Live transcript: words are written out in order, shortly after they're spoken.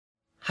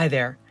Hi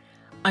there.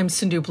 I'm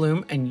Sindhu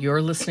Bloom, and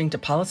you're listening to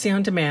Policy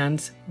on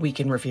Demand's Week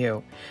in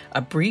Review,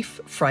 a brief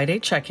Friday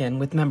check-in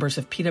with members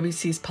of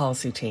PwC's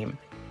policy team.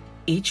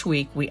 Each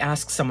week, we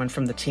ask someone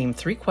from the team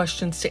 3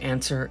 questions to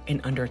answer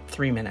in under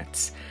 3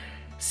 minutes.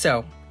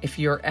 So, if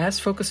you're as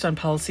focused on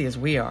policy as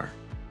we are,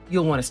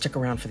 you'll want to stick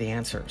around for the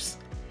answers.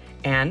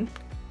 And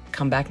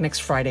come back next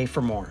Friday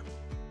for more.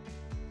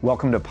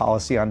 Welcome to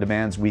Policy on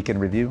Demand's Week in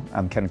Review.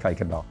 I'm Ken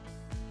Kuykendall.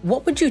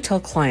 What would you tell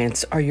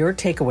clients are your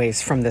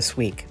takeaways from this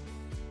week?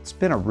 It's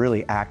been a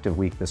really active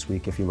week this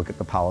week if you look at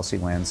the policy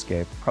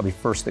landscape. Probably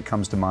first that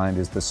comes to mind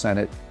is the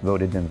Senate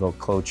voted to invoke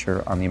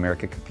cloture on the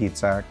America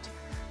Competes Act,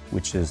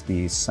 which is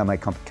the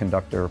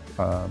semiconductor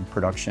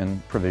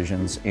production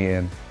provisions,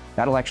 and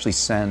that'll actually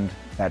send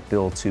that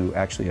bill to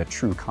actually a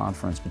true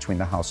conference between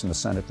the House and the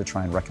Senate to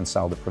try and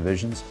reconcile the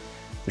provisions.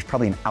 There's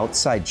probably an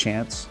outside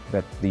chance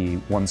that the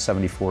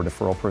 174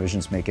 deferral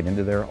provisions make it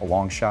into there, a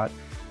long shot,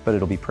 but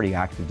it'll be pretty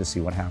active to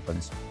see what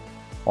happens.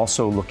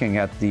 Also looking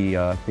at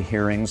the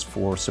hearings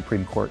for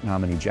Supreme Court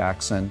nominee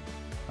Jackson,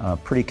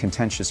 pretty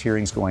contentious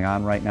hearings going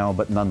on right now,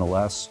 but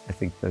nonetheless, I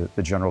think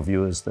the general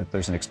view is that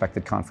there's an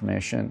expected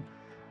confirmation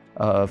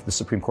of the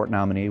Supreme Court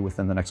nominee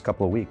within the next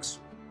couple of weeks.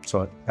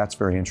 So that's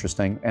very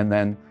interesting. And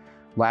then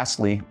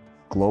lastly,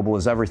 global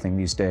is everything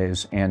these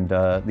days, and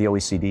the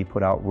OECD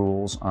put out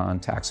rules on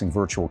taxing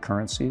virtual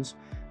currencies,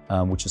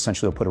 which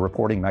essentially will put a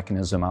reporting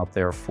mechanism out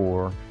there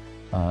for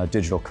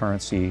digital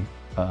currency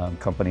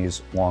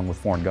companies along with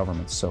foreign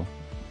governments. So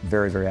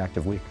very, very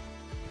active week.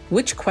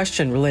 Which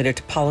question related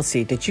to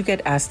policy did you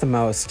get asked the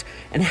most,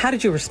 and how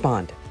did you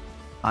respond?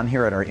 I'm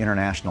here at our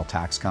International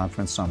Tax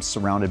Conference, so I'm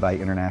surrounded by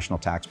international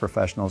tax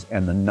professionals,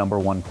 and the number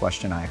one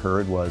question I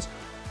heard was,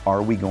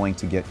 are we going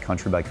to get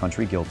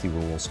country-by-country GILTI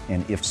rules?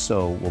 And if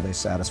so, will they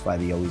satisfy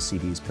the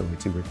OECD's Pillar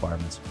 2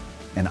 requirements?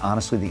 And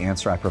honestly, the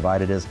answer I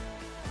provided is,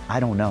 I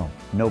don't know.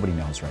 Nobody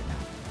knows right now.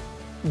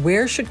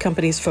 Where should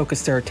companies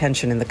focus their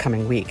attention in the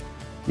coming week?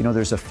 You know,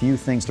 there's a few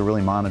things to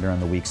really monitor in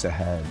the weeks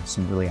ahead,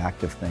 some really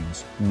active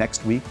things.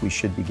 Next week, we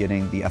should be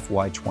getting the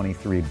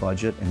FY23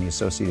 budget and the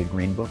associated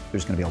Green Book.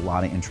 There's going to be a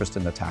lot of interest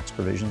in the tax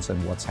provisions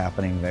and what's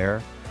happening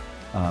there.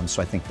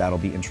 So I think that'll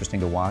be interesting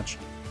to watch.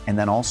 And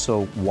then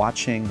also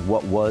watching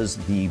what was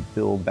the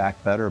Build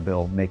Back Better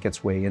bill make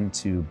its way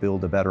into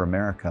Build a Better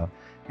America,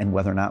 and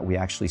whether or not we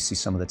actually see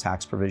some of the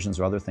tax provisions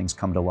or other things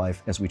come to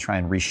life as we try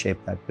and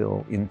reshape that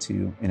bill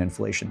into an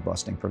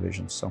inflation-busting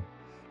provision. So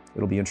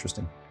it'll be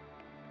interesting.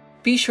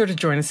 Be sure to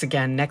join us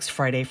again next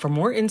Friday for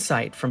more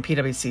insight from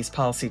PwC's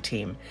policy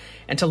team.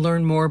 And to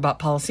learn more about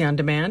Policy on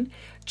Demand,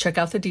 check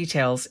out the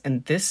details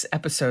in this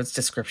episode's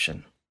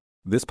description.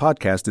 This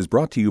podcast is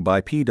brought to you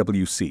by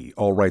PwC,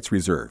 all rights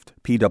reserved.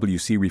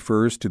 PwC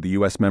refers to the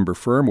U.S. member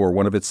firm or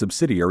one of its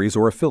subsidiaries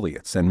or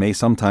affiliates and may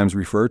sometimes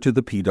refer to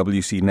the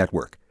PwC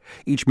network.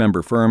 Each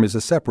member firm is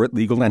a separate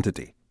legal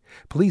entity.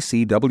 Please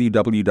see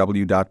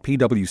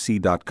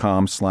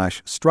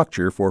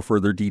www.pwc.com/structure for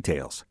further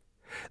details.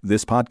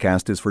 This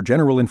podcast is for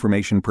general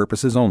information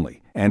purposes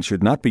only and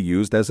should not be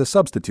used as a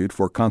substitute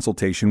for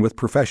consultation with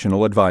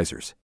professional advisors.